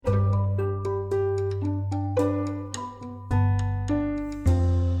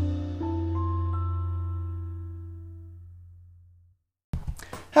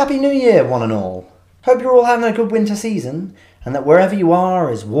Happy New Year, one and all. Hope you're all having a good winter season, and that wherever you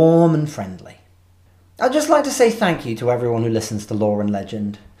are is warm and friendly. I'd just like to say thank you to everyone who listens to Lore and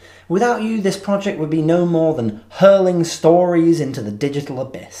Legend. Without you, this project would be no more than hurling stories into the digital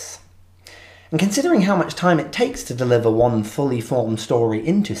abyss. And considering how much time it takes to deliver one fully formed story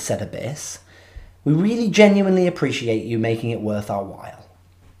into said abyss, we really genuinely appreciate you making it worth our while.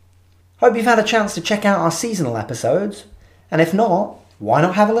 Hope you've had a chance to check out our seasonal episodes, and if not, why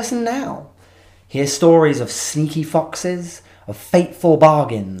not have a listen now? Hear stories of sneaky foxes, of fateful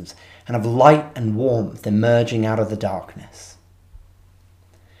bargains, and of light and warmth emerging out of the darkness.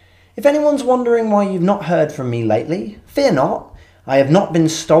 If anyone's wondering why you've not heard from me lately, fear not. I have not been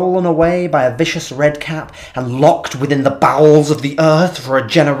stolen away by a vicious redcap and locked within the bowels of the earth for a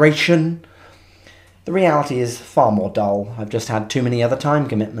generation. The reality is far more dull. I've just had too many other time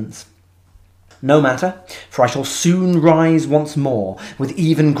commitments. No matter, for I shall soon rise once more with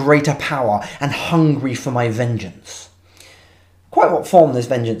even greater power and hungry for my vengeance. Quite what form this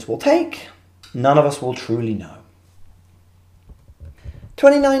vengeance will take, none of us will truly know.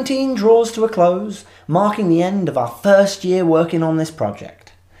 2019 draws to a close, marking the end of our first year working on this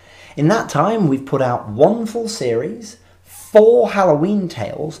project. In that time, we've put out 1 full series, 4 Halloween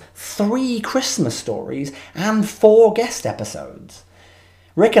tales, 3 Christmas stories, and 4 guest episodes.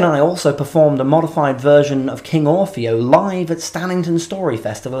 Rick and I also performed a modified version of King Orfeo live at Stannington Story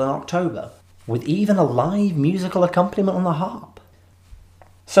Festival in October, with even a live musical accompaniment on the harp.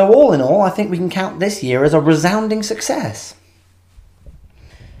 So all in all, I think we can count this year as a resounding success.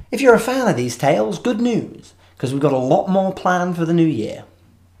 If you're a fan of these tales, good news, because we've got a lot more planned for the new year.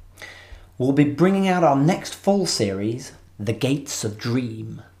 We'll be bringing out our next full series, The Gates of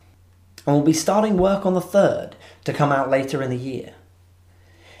Dream, and we'll be starting work on the 3rd to come out later in the year.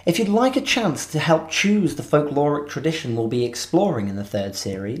 If you'd like a chance to help choose the folkloric tradition we'll be exploring in the 3rd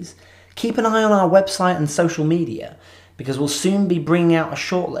series, keep an eye on our website and social media, because we'll soon be bringing out a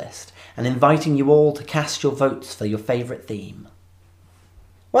shortlist and inviting you all to cast your votes for your favourite theme.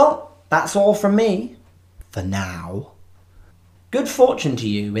 Well, that's all from me, for now. Good fortune to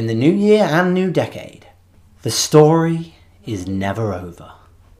you in the new year and new decade. The story is never over.